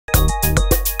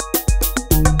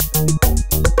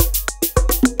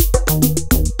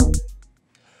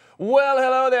Well,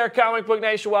 hello there, Comic Book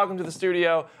Nation. Welcome to the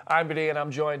studio. I'm BD, and I'm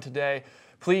joined today.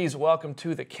 Please welcome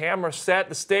to the camera set,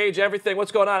 the stage, everything.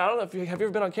 What's going on? I don't know if have you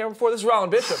ever been on camera before? This is Rollin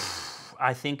Bishop.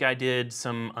 I think I did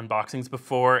some unboxings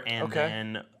before, and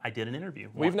then I did an interview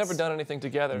once. We've never done anything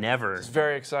together. Never. It's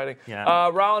very exciting. Yeah.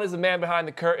 Rollin is the man behind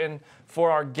the curtain for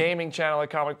our gaming channel at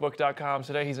Comicbook.com.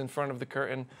 Today he's in front of the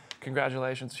curtain.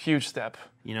 Congratulations, huge step.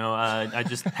 You know, I'm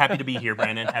just happy to be here,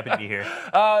 Brandon. Happy to be here.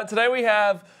 Today we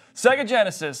have Sega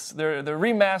Genesis, the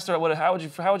remaster. How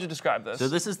would you describe this? So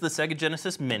this is the Sega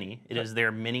Genesis Mini. It is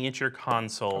their miniature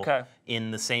console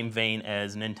in the same vein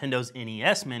as Nintendo's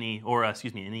NES Mini, or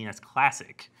excuse me, NES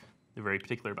Classic. They're very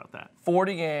particular about that.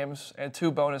 40 games and 2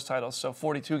 bonus titles, so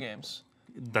 42 games.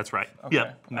 That's right. Okay.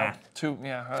 Yeah, math.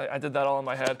 I did that all in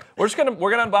my head. We're gonna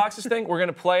unbox this thing. We're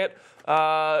gonna play it.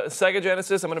 Sega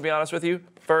Genesis. I'm gonna be honest with you.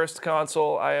 First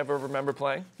console I ever remember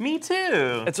playing. Me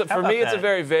too. For me, it's a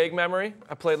very vague memory.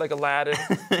 I played like Aladdin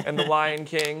and The Lion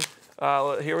King.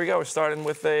 Here we go. We're starting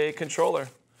with a controller.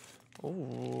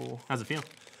 Ooh. How's it feel?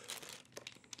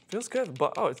 Feels good.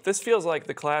 But this feels like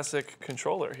the classic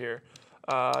controller here.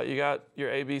 You got your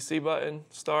ABC button,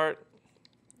 start,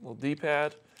 little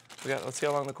D-pad. Let's see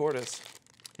how long the cord is.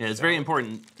 Yeah, it's very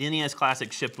important. The NES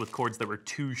Classic shipped with cords that were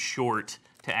too short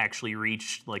to actually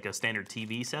reach like a standard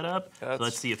TV setup. So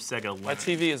let's see if Sega learned. My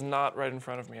TV is not right in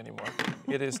front of me anymore.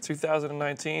 It is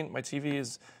 2019. My TV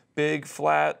is big,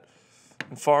 flat,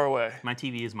 and far away. My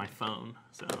TV is my phone,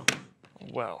 so.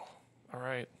 Well, all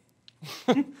right.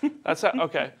 That's how,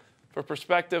 okay. For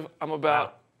perspective, I'm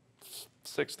about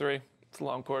 6'3". It's a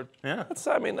long cord. Yeah. I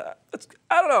don't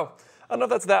know. I don't know if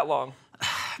that's that long.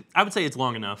 I would say it's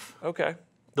long enough. Okay.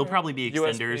 There'll probably be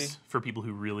extenders USB. for people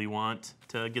who really want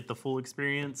to get the full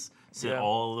experience, sit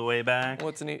all the way back.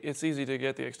 Well, it's easy to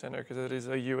get the extender because it is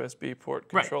a USB port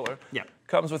controller. Right. Yeah.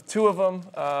 Comes with 2 of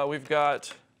them. We've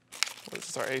got, what is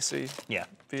this, our AC? Yeah.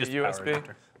 Via just USB.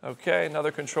 Okay,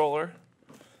 another controller.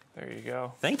 There you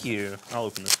go. Thank you. I'll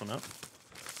open this one up.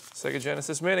 Sega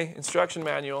Genesis Mini instruction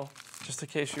manual, just in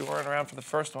case you weren't around for the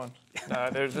first one.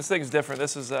 This thing's different.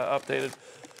 This is updated.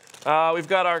 We've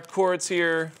got our cords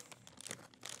here.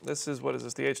 This is, what is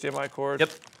this, the HDMI cord? Yep.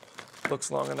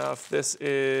 Looks long enough. This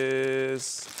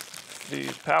is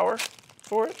the power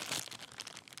for it.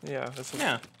 Yeah, this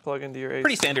will plug into your AC.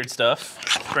 Pretty standard stuff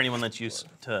for anyone that's used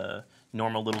to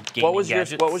normal little gaming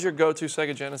gadgets. What was your go-to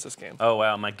Sega Genesis game? Oh,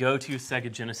 wow. My go-to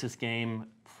Sega Genesis game,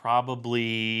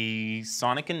 probably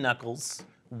Sonic and Knuckles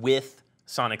with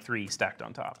Sonic 3 stacked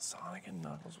on top. Sonic and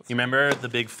Knuckles. You remember the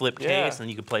big flip case, and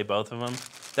you could play both of them?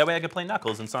 That way I could play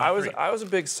Knuckles and Sonic 3. I was a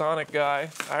big Sonic guy.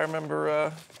 I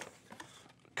remember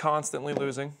constantly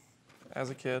losing as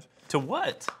a kid. To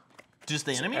what? Just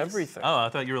the enemies? Everything. Oh, I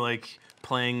thought you were like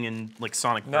playing in like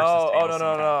Sonic versus No.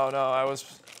 I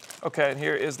was, okay, and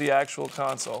here is the actual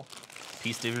console.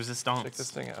 Piece de resistance. Check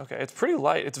this thing out. Okay, it's pretty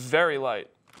light. It's very light.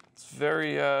 It's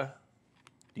very, Do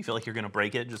you feel like you're going to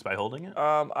break it just by holding it?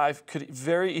 I could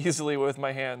very easily, with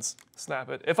my hands, snap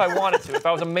it if I wanted to. If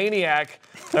I was a maniac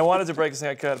and I wanted to break this thing,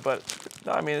 I could. But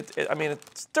no, I mean,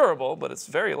 it's durable, but it's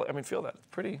very. Feel that. It's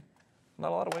pretty. Not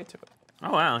a lot of weight to it.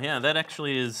 Oh wow, yeah, that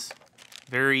actually is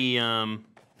very.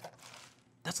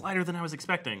 That's lighter than I was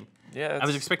expecting. Yeah. I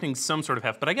was expecting some sort of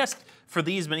heft, but I guess for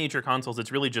these miniature consoles,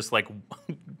 it's really just like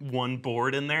one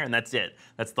board in there, and that's it.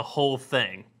 That's the whole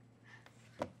thing.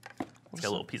 It's got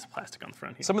a little piece of plastic on the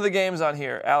front here. Some of the games on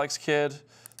here: Alex Kidd,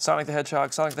 Sonic the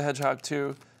Hedgehog, Sonic the Hedgehog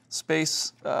 2,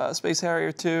 Space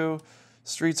Harrier 2,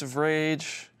 Streets of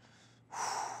Rage.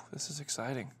 Whew, this is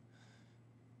exciting.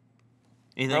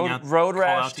 Road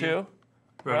Rash 2.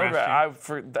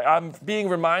 I'm being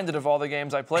reminded of all the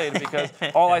games I played because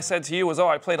all I said to you was,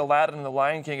 I played Aladdin and The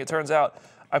Lion King. It turns out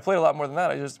I played a lot more than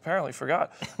that. I just apparently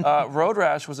forgot. Road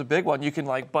Rash was a big one. You can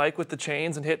like bike with the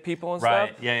chains and hit people and stuff.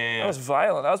 Right, yeah. That was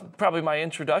violent. That was probably my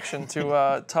introduction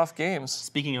to tough games.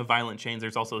 Speaking of violent chains,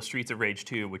 there's also Streets of Rage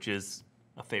 2, which is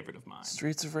a favorite of mine.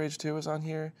 Streets of Rage 2 is on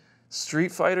here.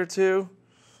 Street Fighter 2.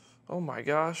 Oh my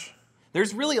gosh.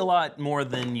 There's really a lot more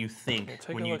than you think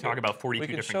when you talk about 42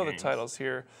 different games. We can show the titles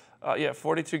here.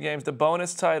 42 games. The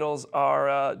bonus titles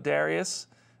are Darius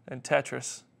and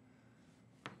Tetris.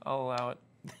 I'll allow it.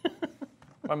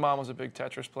 My mom was a big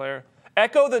Tetris player.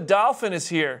 Echo the Dolphin is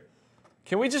here.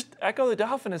 Can we just, Echo the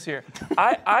Dolphin is here. When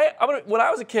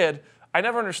I was a kid, I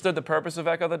never understood the purpose of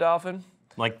Echo the Dolphin.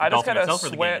 Like the I just dolphin kind of itself or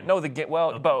the swam. game? No, the game.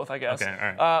 Well, both, I guess. Okay,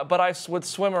 all right. But I would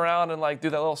swim around and like do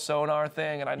that little sonar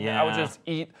thing, and I would Yeah. just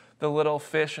eat the little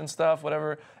fish and stuff,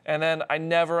 whatever. And then I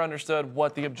never understood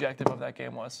what the objective of that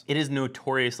game was. It is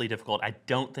notoriously difficult. I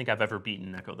don't think I've ever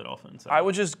beaten Echo the Dolphin. So. I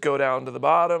would just go down to the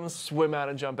bottom, swim out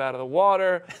and jump out of the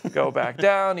water, go back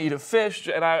down, eat a fish,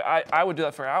 and I would do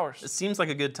that for hours. It seems like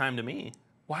a good time to me.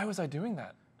 Why was I doing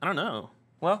that? I don't know.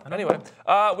 Well, anyway,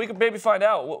 we could maybe find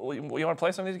out. You want to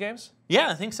play some of these games? Yeah,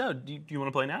 I think so. Do you want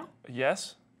to play now?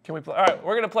 Yes. Can we play? All right,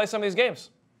 we're going to play some of these games.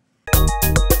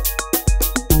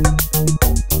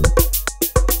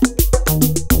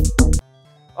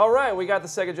 All right, we got the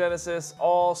Sega Genesis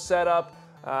all set up.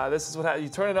 This is what happens. You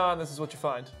turn it on, this is what you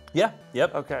find. Yeah,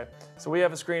 yep. Okay, so we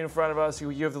have a screen in front of us. You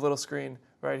have the little screen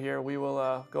right here. We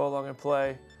will go along and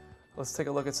play. Let's take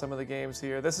a look at some of the games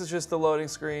here. This is just the loading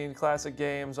screen, classic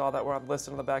games, all that were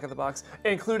listed on the back of the box,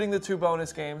 including the 2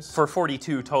 bonus games. For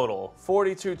 42 total.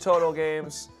 42 total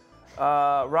games.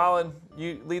 Rollin,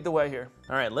 you lead the way here.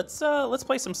 All right, let's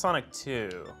play some Sonic 2.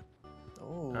 Ooh.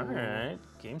 All right,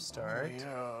 game start.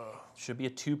 Yeah. Should be a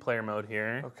 2-player mode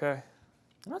here. Okay.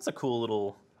 That's a cool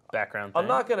little background thing. I'm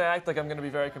not gonna act like I'm gonna be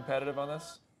very competitive on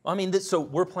this. I mean, so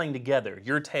we're playing together.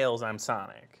 You're Tails, I'm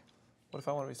Sonic. What if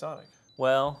I want to be Sonic?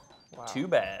 Well, Wow. too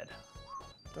bad.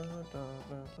 Dun, dun, dun,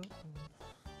 dun.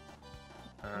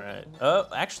 All right. Oh,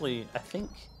 actually, I think,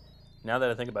 now that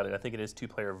I think about it, I think it is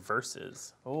 2-player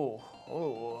versus. Oh.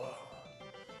 All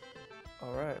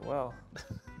right, well.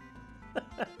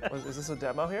 Is this a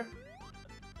demo here?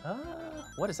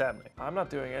 What is happening? I'm not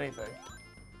doing anything.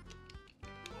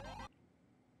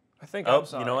 I think Oh, I'm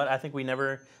Sonic. you know what? I think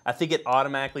it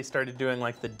automatically started doing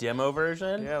like the demo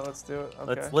version. Yeah, let's do it.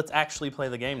 Okay. Let's actually play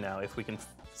the game now. If we can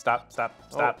stop.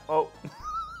 Oh.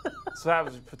 This is what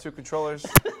happens. You put 2 controllers.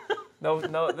 No,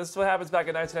 this is what happens back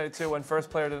in 1992 when first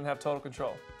player didn't have total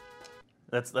control.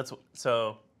 That's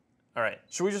so. All right.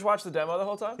 Should we just watch the demo the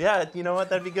whole time? Yeah, you know what?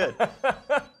 That'd be good.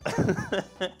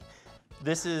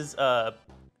 This is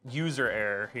user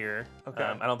error here. Okay.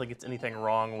 I don't think it's anything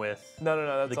wrong with No,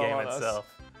 that's the all game on us. itself.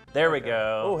 There we Okay.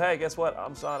 go. Oh, hey, guess what?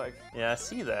 I'm Sonic. Yeah, I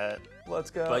see that.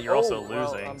 Let's go. But you're also well,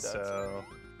 losing, I'm dead. so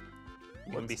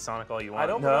you can be Sonic all you want. I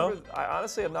don't no? remember. I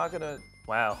honestly am not gonna.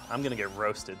 Wow, I'm gonna get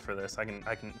roasted for this. I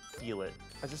can feel it.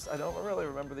 I don't really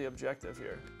remember the objective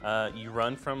here. You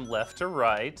run from left to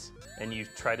right, and you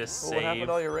try to Oh, save. what happened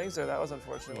to all your rings there? That was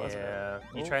unfortunate, wasn't it? Yeah,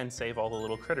 you Ooh. try and save all the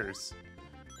little critters,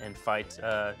 and fight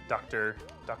Dr.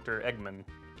 Eggman.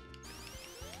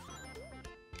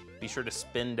 Be sure to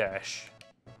spin dash.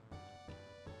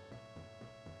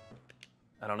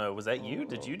 I don't know. Was that you?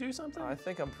 Did you do something? I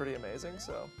think I'm pretty amazing,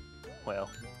 so. Well,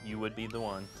 you would be the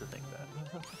one to think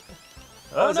that.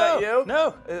 Oh, is that you?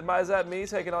 No. Is that me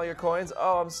taking all your coins?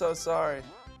 Oh, I'm so sorry.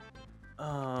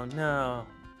 Oh no.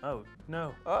 Oh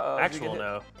no. Uh-oh. Actual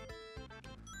no.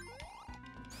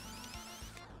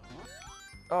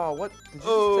 Oh, what? Did you just take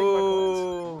my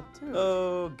coins? Dude,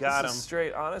 Oh, got this him. is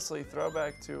straight, honestly,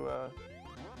 throwback to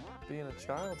being a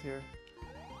child here.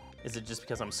 Is it just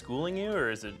because I'm schooling you,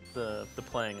 or is it the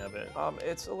playing of it?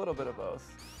 It's a little bit of both.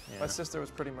 Yeah. My sister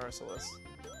was pretty merciless.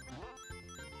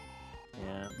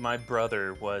 Yeah. My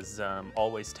brother was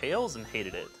always Tails and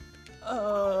hated it.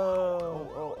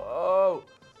 Oh.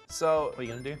 So, What are you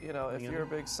gonna do? you know, if you're a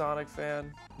big Sonic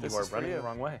fan, this You are is for running you. the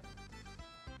wrong way.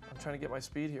 I'm trying to get my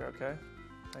speed here, okay?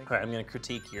 Thank All right, I'm gonna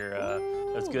critique your.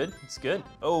 That's good. It's good.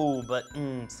 Oh, but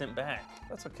sent back.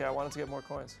 That's okay. I wanted to get more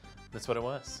coins. That's what it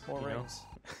was. More you know? rings.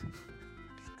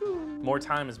 More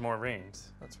time is more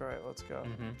rings. That's right. Let's go.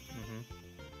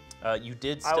 You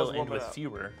did I was still end warming with up.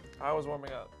 fewer. I was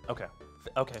warming up. Okay.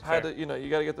 Okay. I had Fair. to, you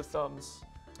got to get the thumbs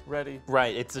ready.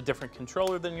 Right. It's a different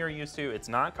controller than you're used to. It's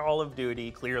not Call of Duty,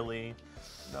 clearly.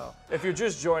 No. If you're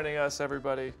just joining us,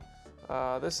 everybody,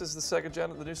 this is the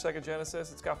new Sega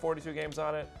Genesis. It's got 42 games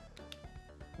on it.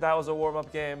 That was a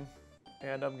warm-up game,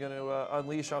 and I'm going to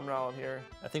unleash on Rollin here.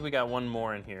 I think we got one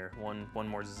more in here. One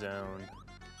more zone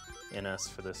in us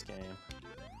for this game.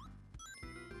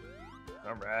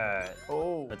 All right.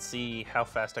 Oh. Let's see how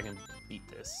fast I can beat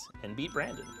this and beat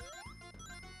Brandon.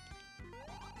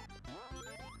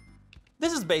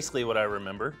 This is basically what I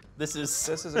remember. This is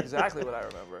exactly what I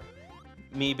remember.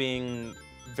 me being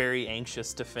very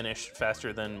anxious to finish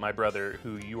faster than my brother,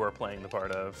 who you are playing the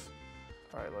part of.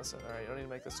 All right, listen. All right, you don't need to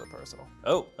make this so personal.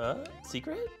 Oh,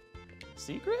 secret?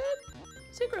 Secret?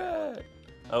 Secret!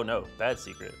 Oh no, bad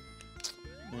secret.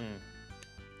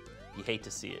 You hate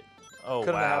to see it. Oh,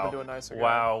 Couldn't wow. have happened to a nicer guy.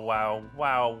 Wow,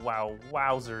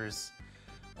 wowzers.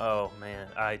 Oh man,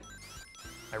 I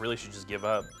really should just give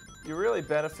up. You really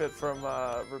benefit from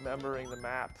remembering the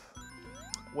map,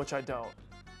 which I don't,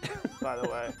 by the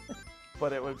way.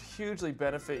 but it would hugely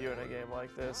benefit you in a game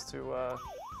like this to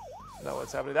know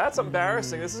what's happening. That's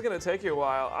embarrassing. This is going to take you a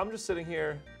while. I'm just sitting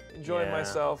here enjoying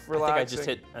myself,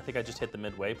 relaxing. I think I just hit the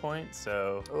midway point,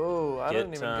 so oh, I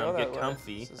didn't even go that get way.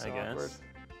 comfy, I guess.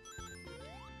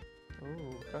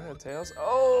 Ooh, go ahead, Tails.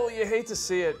 Oh, you hate to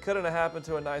see it. Couldn't have happened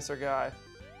to a nicer guy.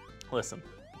 Listen,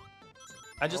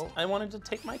 I wanted to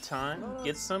take my time,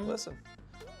 get some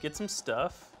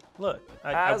stuff. Look,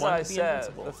 I wanted to be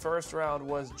invincible. The first round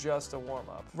was just a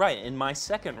warm-up. Right, and my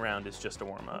second round is just a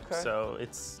warm-up, so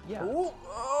it's, yeah. Ooh,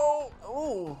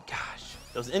 oh, gosh,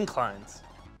 those inclines.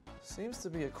 Seems to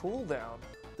be a cooldown.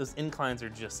 Those inclines are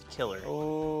just killer.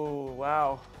 Oh,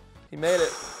 wow. He made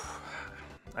it.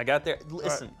 I got there.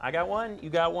 Listen, right. I got one, you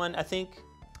got one, I think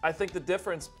the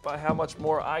difference by how much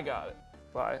more I got it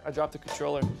by. I dropped the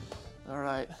controller. All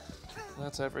right,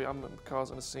 I'm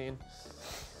causing a scene.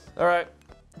 All right.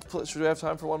 Should we have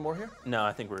time for one more here? No,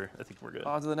 I think we're good.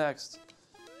 On to the next.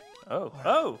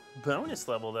 Oh, bonus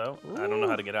level though. Ooh. I don't know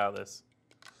how to get out of this.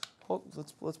 Well,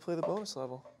 let's play the bonus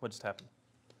level. What just happened?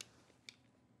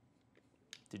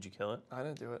 Did you kill it? I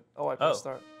didn't do it. Oh, I pressed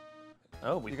start.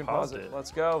 Oh, we you can paused pause it.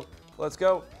 Let's go. Let's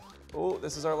go. Oh,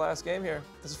 this is our last game here.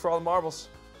 This is for all the marbles.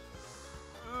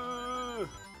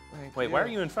 Wait, why are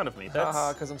you in front of me? That's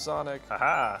haha, because I'm Sonic.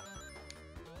 Haha.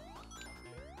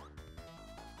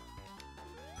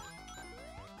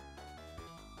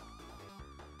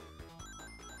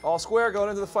 All square going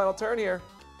into the final turn here.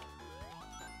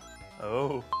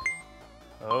 Oh.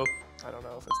 I don't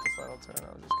know if it's the final turn.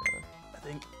 I was just kind of. I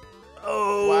think.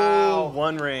 Oh. Wow.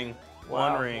 One ring.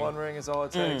 Wow. One ring. One ring is all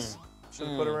it takes. Should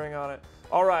have put a ring on it.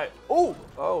 All right. Oh.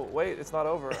 Oh, wait. It's not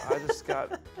over. I just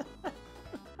got.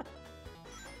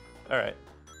 All right.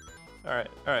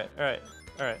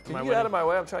 Can you get out of my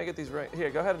way? I'm trying to get these rings. Here,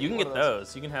 go ahead and you can get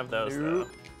those. You can have those, nope.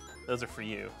 though. Those are for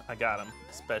you. I got them.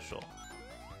 Special.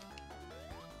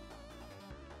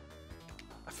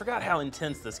 I forgot how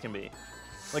intense this can be.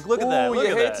 Like, look at that. Look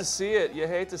at that. You hate to see it. You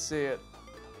hate to see it.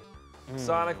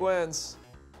 Sonic wins.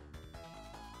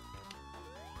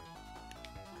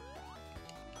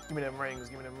 Give me them rings.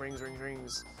 Give me them rings.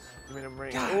 Give me them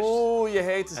rings. Oh, you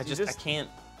hate to see it. I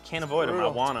can't avoid them. I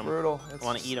want them. Brutal. I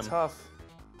want to eat them. Tough.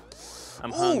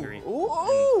 I'm hungry. Ooh.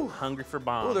 I'm hungry for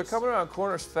bombs. Ooh, they're coming around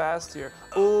corners fast here.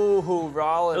 Ooh,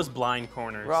 Rollin. Those blind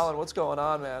corners. Rollin, what's going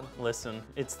on, man? Listen,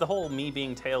 it's the whole me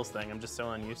being Tails thing. I'm just so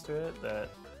unused to it that.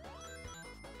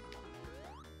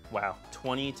 Wow,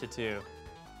 20-2.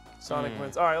 Sonic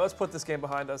wins. All right, let's put this game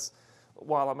behind us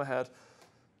while I'm ahead.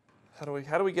 How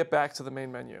do we get back to the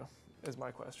main menu? Is my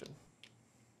question.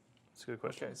 That's a good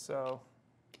question. Okay, so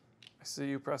I see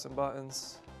you pressing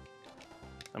buttons.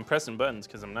 I'm pressing buttons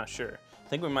because I'm not sure. I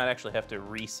think we might actually have to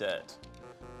reset.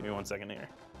 Give me 1 second here.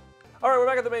 All right, we're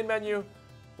back at the main menu.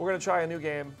 We're gonna try a new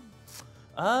game.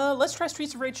 Let's try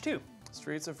Streets of Rage 2.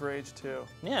 Streets of Rage 2.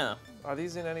 Yeah. Are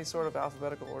these in any sort of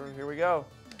alphabetical order? Here we go.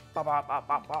 Ba, ba, ba,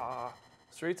 ba, ba.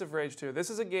 Streets of Rage 2. This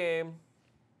is a game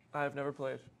I've never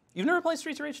played. You've never played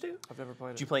Streets of Rage 2? I've never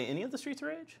played it. Did you play any of the Streets of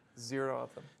Rage? 0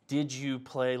 of them. Did you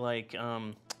play like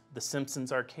the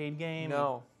Simpsons arcade game?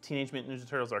 No. Teenage Mutant Ninja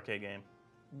Turtles arcade game?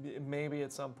 Maybe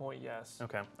at some point, yes.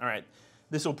 Okay, all right.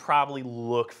 This will probably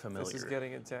look familiar. This is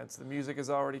getting intense. The music has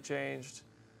already changed.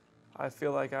 I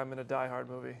feel like I'm in a Die Hard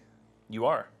movie. You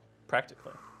are,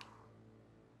 practically.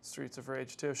 Streets of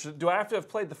Rage 2. Do I have to have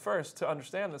played the first to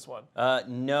understand this one?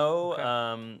 No,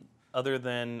 okay. Other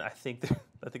than I think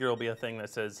there will be a thing that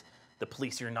says, the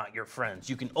police are not your friends.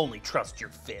 You can only trust your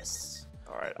fists.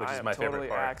 All right, which I is am my favorite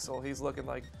part. Axel. He's looking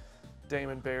like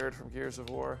Damon Baird from Gears of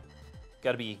War.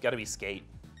 Gotta be Skate.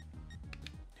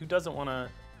 Who doesn't want to?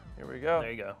 Here we go.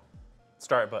 There you go.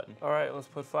 Start button. All right, let's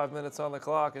put 5 minutes on the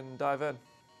clock and dive in.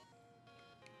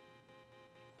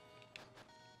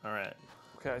 All right.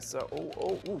 Okay, so,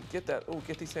 get that. Oh,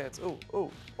 get these hands.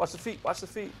 Watch the feet, watch the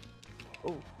feet.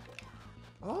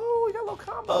 Oh, we got a little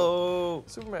combo. Oh.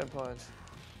 Superman punch.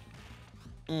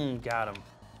 Got him.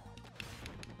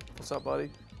 What's up,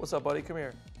 buddy? What's up, buddy? Come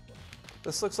here.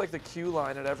 This looks like the queue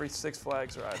line at every Six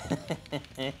Flags ride.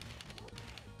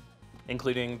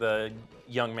 Including the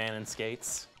young man in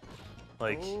skates.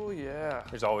 Like, oh, yeah.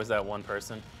 There's always that one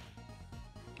person.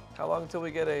 How long until we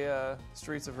get a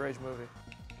Streets of Rage movie?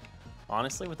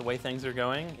 Honestly, with the way things are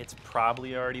going, it's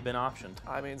probably already been optioned.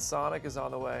 I mean, Sonic is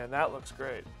on the way, and that looks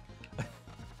great.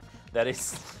 That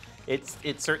is,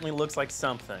 it certainly looks like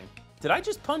something. Did I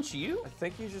just punch you? I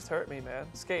think you just hurt me, man.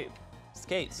 Skate.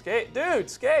 Skate. Skate. Dude,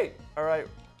 skate. All right.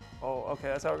 Oh, okay,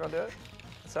 that's how we're going to do it?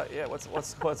 That's how, yeah,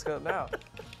 what's going now?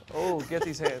 Oh, get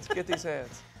these hands. Get these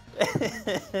hands.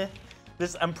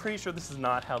 I'm pretty sure this is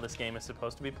not how this game is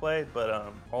supposed to be played,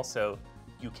 but also,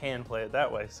 you can play it that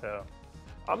way, so.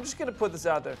 I'm just gonna put this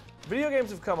out there. Video games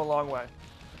have come a long way.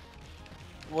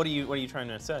 What are you trying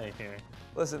to say here?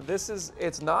 Listen,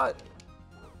 it's not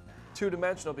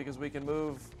two-dimensional because we can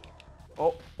move.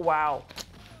 Oh, wow.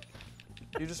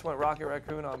 You just went Rocket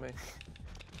Raccoon on me.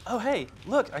 Oh, hey,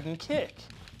 look, I can kick.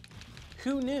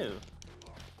 Who knew?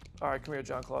 All right, come here,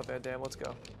 Jean-Claude Van Damme. Let's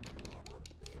go.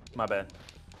 My bad.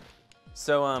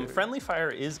 So, friendly fire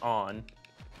is on.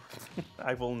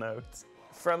 I will note.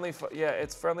 Yeah,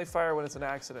 it's friendly fire when it's an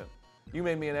accident. You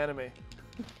made me an enemy.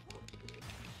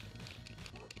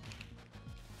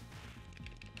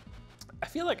 I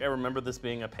feel like I remember this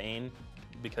being a pain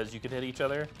because you could hit each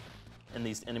other and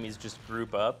these enemies just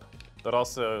group up. But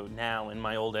also now, in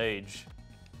my old age,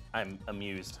 I'm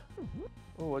amused.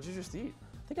 Oh, what'd you just eat?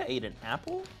 I think I ate an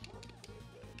apple?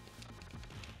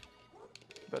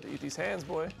 Better eat these hands,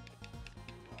 boy.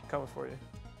 Coming for you.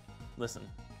 Listen,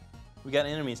 we got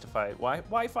enemies to fight.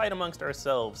 Why fight amongst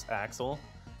ourselves, Axel?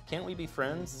 Can't we be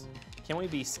friends? Can't we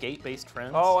be skate-based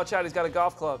friends? Oh, watch out, he's got a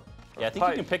golf club. Yeah, I think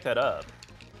you can pick that up.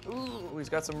 Ooh, he's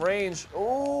got some range.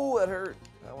 Oh, that hurt.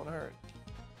 That one hurt.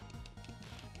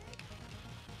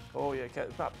 Oh, yeah. Got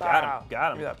him.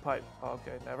 Give me that pipe. Oh,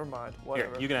 okay, never mind.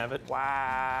 Whatever. Here, you can have it.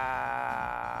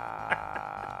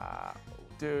 Wow.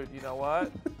 Dude, you know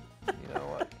what? You know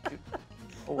what? Dude.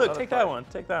 Oh, look, take that one.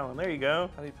 Take that one. There you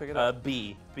go. How do you pick it up?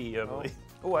 B, I believe.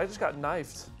 Oh, I just got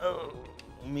knifed. Oh,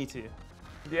 me too.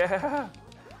 Yeah.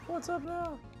 What's up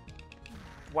now?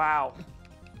 Wow.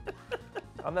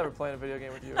 I'm never playing a video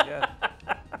game with you again.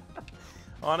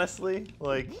 Honestly,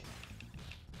 like,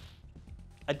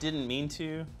 I didn't mean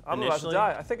to. I'm about to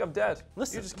die. I think I'm dead.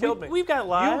 Listen, you just killed me. We've got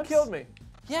lives. You killed me.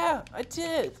 Yeah, I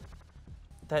did.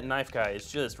 That knife guy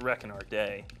is just wrecking our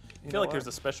day. I feel like there's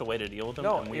a special way to deal with him.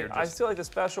 No, and we are just... I feel like the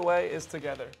special way is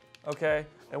together, okay?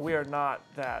 And we are not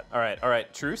that. All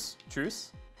right. Truce.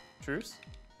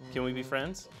 Can we be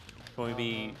friends? Can we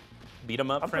be beat 'em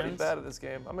up I'm friends? pretty bad at this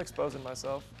game. I'm exposing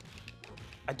myself.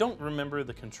 I don't remember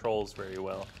the controls very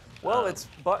well. Well, it's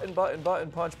button,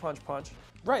 punch, punch, punch.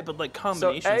 Right, but like So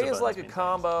combinations A of is buttons like a mean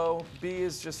combo, B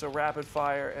is just a rapid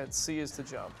fire, and C is to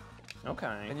jump. things.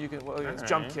 Okay. And you can, well, it's All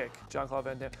jump right. kick, Jean-Claude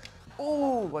Van Damme.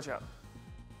 Ooh, watch out.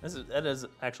 That does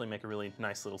actually make a really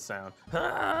nice little sound.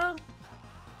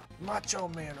 Macho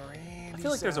Man Randy I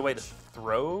feel like there's a way to Savage.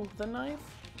 throw the knife.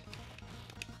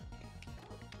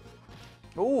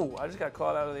 Ooh, I just got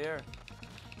caught out of the air.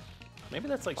 Maybe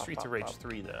that's like Pop, Streets pop, of Rage pop.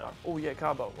 3 though. Oh yeah,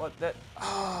 combo. What that?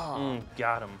 Ah,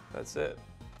 Got him. that's it.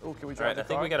 Oh, can we All drive right, the I car?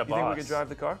 think we got a You think we boss. can drive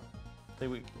the car?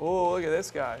 Think we, Oh, look at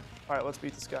this guy. All right, let's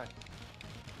beat this guy.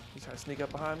 He's trying to sneak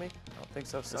up behind me. I don't think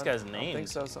so, son. guy's I don't named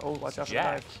think so. Oh, watch out for the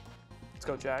Jack. knife. Let's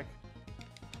go, Jack.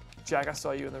 Jack, I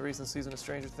saw you in the recent season of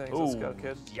Stranger Things. Let's go,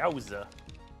 kid. Yowza.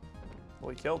 Well,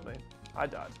 he killed me. I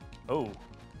died. Oh,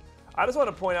 I just want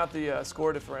to point out the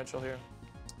score differential here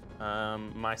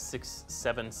my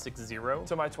 6760.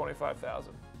 to my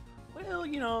 25,000. Well,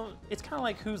 you know, it's kind of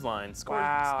like whose line. Score,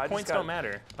 Wow, I just points got don't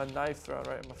matter. A knife thrown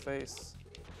right in my face.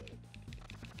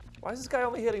 Why is this guy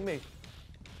only hitting me?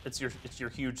 It's your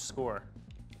huge score.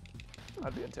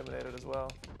 I'd be intimidated as well.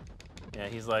 Yeah,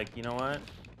 he's like, you know what?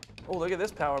 Oh, look at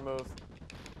this power move.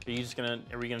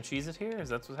 Are we gonna cheese it here? Is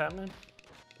that what's happening?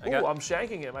 Oh, I'm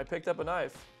shanking him. I picked up a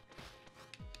knife.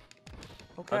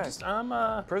 Okay.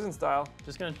 I'm Prison style.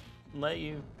 just gonna let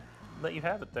you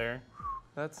have it there.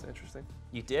 That's interesting.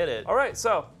 You did it. All right,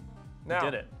 so now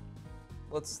You did it.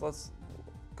 let's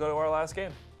go to our last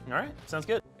game. All right, sounds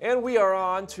good. And we are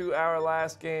on to our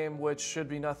last game, which should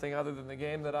be nothing other than the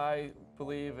game that I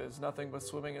believe is nothing but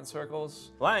swimming in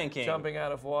circles, Lion King. jumping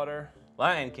out of water,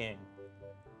 Lion King.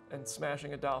 and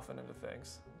smashing a dolphin into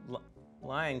things.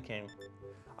 Lion King.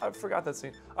 I forgot that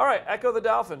scene. All right, Echo the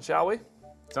Dolphin, shall we?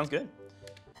 Sounds good.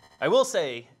 I will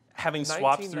say, having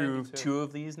swapped through 1992. 2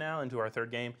 of these now into our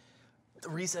 3rd game, the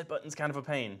reset button's kind of a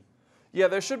pain. Yeah,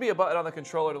 there should be a button on the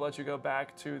controller to let you go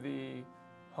back to the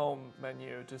home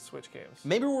menu to switch games.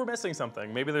 Maybe we're missing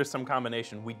something. Maybe there's some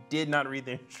combination. We did not read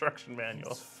the instruction manual.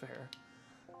 That's fair.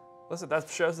 Listen, that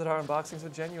shows that our unboxings are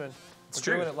genuine. We're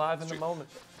true. doing it live in It's the true. moment.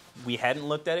 We hadn't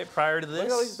looked at it prior to this. Look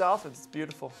at all these dolphins. It's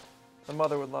beautiful. My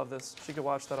mother would love this. She could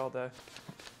watch that all day.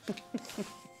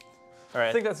 All right.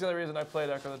 I think that's the only reason I played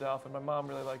Echo the Dolphin. My mom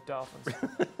really liked dolphins.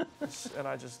 And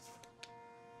I just...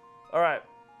 All right,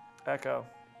 Echo.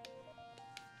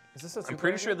 Is this a I'm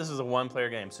pretty sure this is a 1-player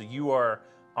game, so you are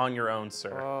on your own,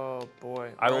 sir. Oh,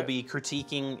 boy. I will Right. be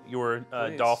critiquing your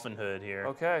Please. dolphinhood here.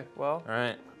 Okay, well, All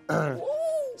right.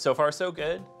 So far, so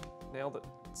good. nailed it.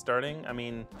 Starting, I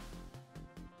mean,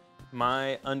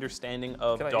 my understanding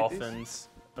of Can I eat dolphins.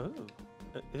 Ooh.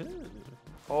 Ooh.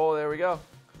 Oh, there we go.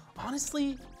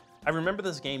 Honestly, I remember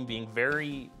this game being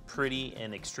very pretty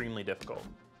and extremely difficult.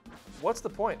 What's the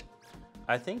point?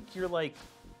 I think you're like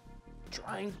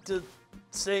trying to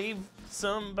save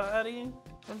somebody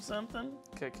from something.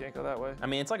 Okay, can't go that way. I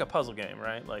mean, it's like a puzzle game,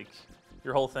 right? Like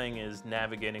your whole thing is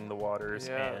navigating the waters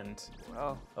and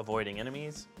avoiding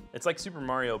enemies. It's like Super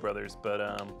Mario Brothers,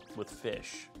 but with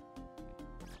fish.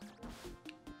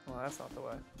 Well, that's not the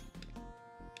way.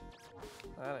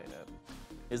 That ain't it.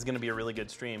 It's gonna be a really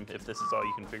good stream if this is all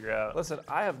you can figure out. Listen,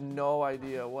 I have no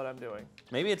idea what I'm doing.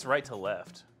 Maybe it's right to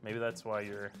left. Maybe that's why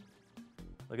you're...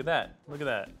 Look at that, look at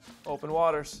that. Open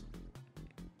waters.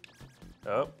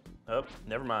 Oh,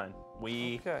 never mind.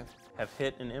 We have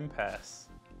hit an impasse.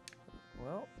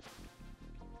 Well.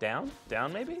 Down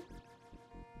maybe?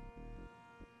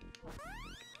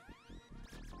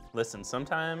 Listen,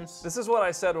 sometimes... This is what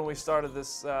I said when we started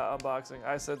this unboxing.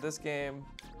 I said this game...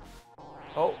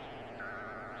 Oh.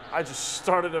 I just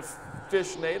started a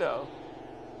fish-nado.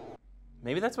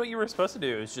 Maybe that's what you were supposed to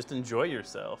do, is just enjoy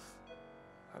yourself.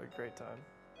 Had a great time.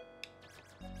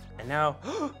 And now,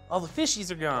 all the fishies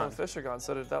are gone. All the fish are gone.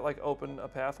 So did that like open a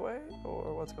pathway?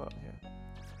 Or what's going on here?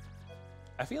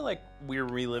 I feel like we're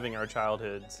reliving our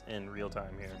childhoods in real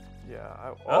time here.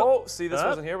 Yeah. See, this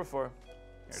wasn't here before.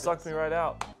 Sucked me right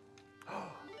out.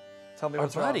 Tell me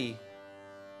what's wrong. Should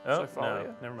I follow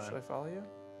you? Never mind. Should I follow you?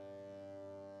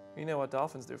 You know what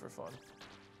dolphins do for fun.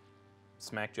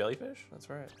 Smack jellyfish? That's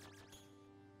right.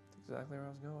 That's exactly where I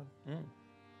was going. Mm.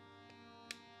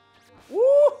 Woo!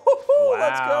 Wow.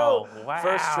 Let's go! Wow.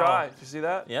 First try. Did you see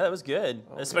that? Yeah, that was good.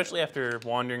 Okay. Especially after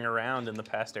wandering around in the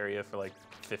past area for like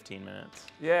 15 minutes.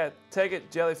 Yeah, take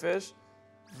it, jellyfish.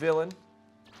 Villain.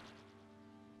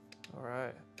 All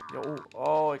right.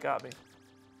 Oh, it got me.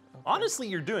 Okay. Honestly,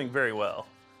 you're doing very well.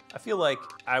 I feel like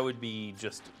I would be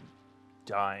just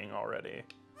dying already.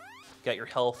 Got your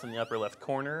health in the upper left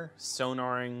corner,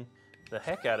 sonaring the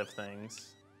heck out of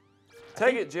things.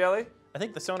 Take it, Jelly. I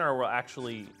think the sonar will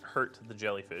actually hurt the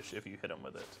jellyfish if you hit them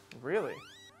with it. Really?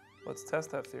 Let's test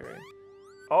that theory.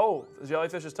 Oh, the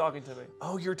jellyfish is talking to me.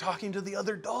 Oh, you're talking to the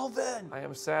other dolphin. I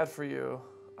am sad for you.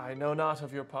 I know not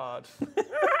of your pod.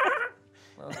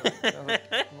 that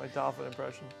was my dolphin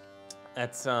impression.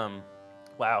 That's,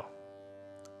 wow.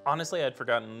 Honestly, I'd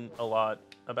forgotten a lot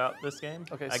about this game.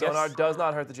 Okay, sonar does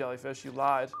not hurt the jellyfish. You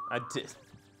lied. I did.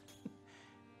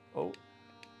 Oh.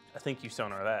 I think you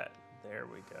sonar that. There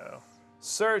we go.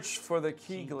 Search for the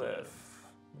key glyph.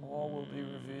 All will be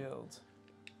revealed.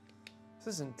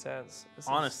 This is intense.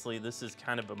 Honestly, this is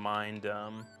kind of a mind...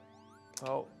 Oh.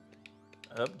 Oh,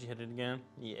 did you hit it again?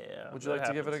 Yeah. Would you like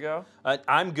to give it a go?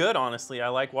 I'm good, honestly. I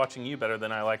like watching you better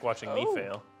than I like watching me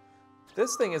fail.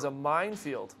 This thing is a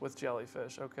minefield with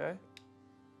jellyfish, okay?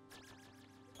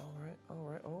 All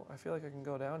right. Oh, I feel like I can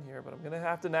go down here, but I'm going to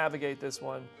have to navigate this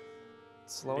one.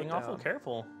 Slow it down. Being awful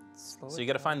careful. So you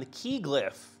got to find the key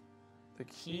glyph. The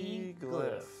key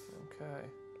glyph. Okay.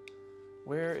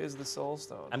 Where is the soul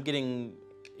stone? I'm getting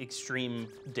extreme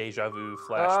deja vu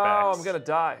flashbacks. Oh, I'm going to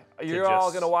die. You're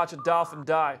all going to watch a dolphin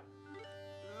die.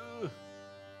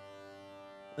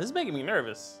 This is making me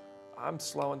nervous. I'm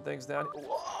slowing things down.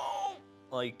 Whoa!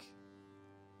 Like,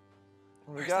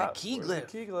 where's that key glyph? The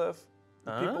key glyph?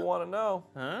 People want to know.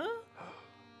 Huh?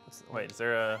 Wait, is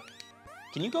there a...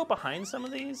 Can you go behind some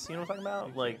of these? You know what I'm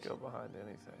talking about? You can't go behind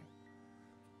anything.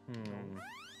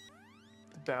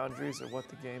 The boundaries are what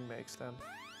the game makes them.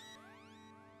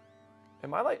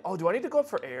 Am I like... Oh, do I need to go up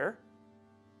for air?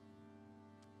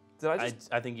 Did I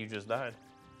just... I think you just died.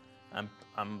 I'm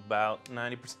about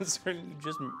 90% certain you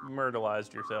just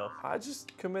murderized yourself. I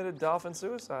just committed dolphin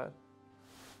suicide.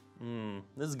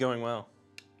 This is going well.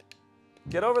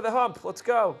 Get over the hump. Let's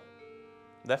go.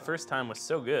 That first time was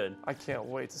so good. I can't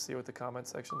wait to see what the comment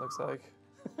section looks like.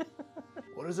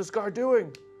 What is this guy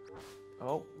doing?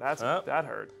 Oh, that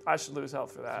hurt. I should lose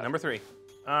health for that. Number 3.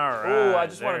 All right. Oh, I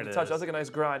just wanted to touch. That was like a nice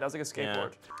grind. That was like a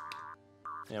skateboard.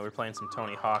 Yeah, we're playing some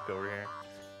Tony Hawk over here.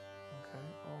 Okay.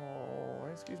 Oh,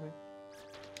 excuse me.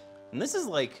 And this is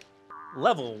like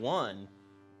level 1.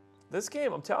 This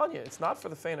game, I'm telling you, it's not for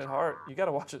the faint at heart. You got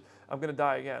to watch it. I'm going to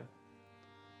die again.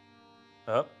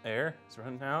 Oh, air is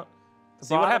running out.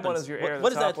 See what happens. One is your air.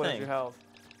 What the is top that one thing? Is your health.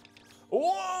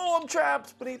 Oh, I'm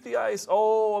trapped beneath the ice.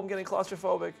 Oh, I'm getting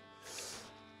claustrophobic.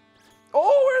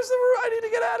 Oh, where's the... I need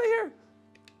to get out of here.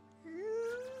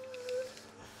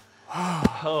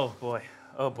 Oh, boy.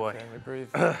 Oh, boy. Okay, let me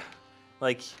breathe.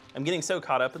 Like, I'm getting so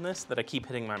caught up in this that I keep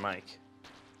hitting my mic.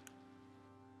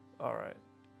 All right.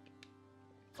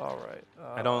 All right.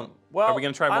 I don't... Well, are we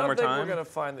going to try one more time? I don't think we're going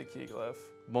to find the key glyph.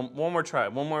 One more try.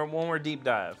 One more deep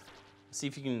dive. See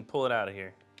if you can pull it out of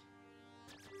here.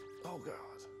 Oh, God.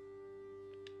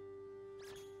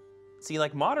 See,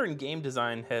 like, modern game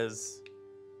design has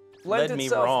Lent led me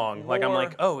itself wrong. Like, I'm more-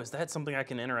 like, oh, is that something I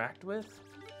can interact with?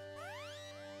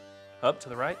 Up, to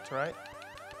the right, to right.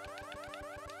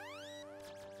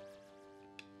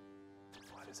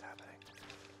 What is happening?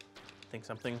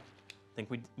 Think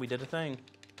we did a thing.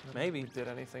 Maybe. You did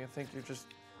anything? I think you're just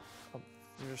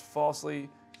falsely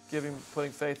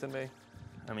putting faith in me.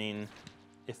 I mean,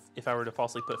 if I were to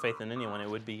falsely put faith in anyone, it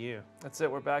would be you. That's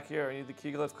it. We're back here. I need the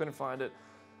key glyph. Couldn't find it.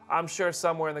 I'm sure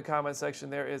somewhere in the comment section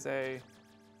there is a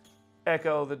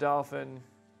Echo the Dolphin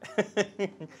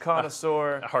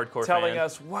connoisseur A hardcore telling fan.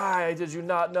 us, why did you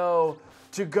not know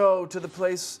to go to the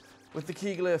place with the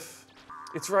key glyph?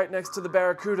 It's right next to the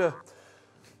Barracuda.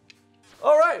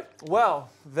 All right. Well,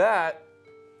 that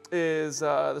is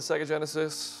the Sega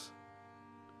Genesis,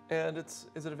 and is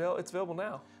it available? It's available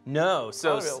now. No,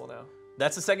 so Not available now.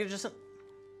 that's the Sega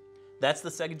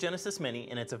Genesis Mini,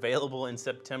 and it's available in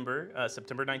September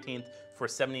 19th for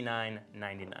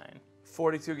 $79.99.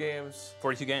 42 games.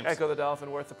 42 games. Echo the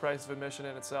Dolphin, worth the price of admission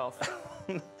in itself.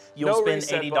 You'll No spend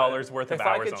reset $80 button. worth of If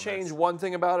hours I could on change this. one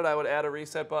thing about it, I would add a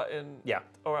reset button. Yeah.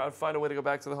 Or I'd find a way to go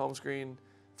back to the home screen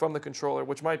from the controller,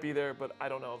 which might be there, but I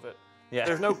don't know of it. Yeah.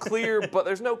 There's no clear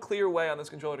way on this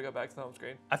controller to go back to the home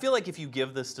screen. I feel like if you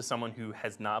give this to someone who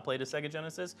has not played a Sega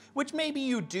Genesis, which maybe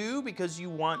you do because you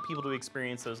want people to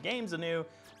experience those games anew,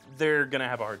 they're gonna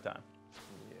have a hard time.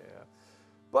 Yeah.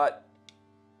 But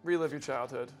relive your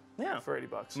childhood. Yeah. For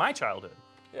 $80. My childhood.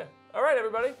 Yeah. All right,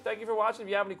 everybody. Thank you for watching. If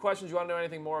you have any questions, you want to know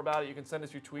anything more about it, you can send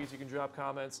us your tweets. You can drop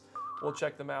comments. We'll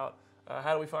check them out.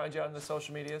 How do we find you on the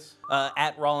social medias?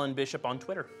 At Rollin Bishop on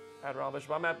Twitter. At Ron Bishop.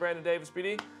 I'm at Brandon Davis,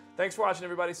 PD. Thanks for watching,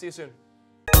 everybody. See you soon.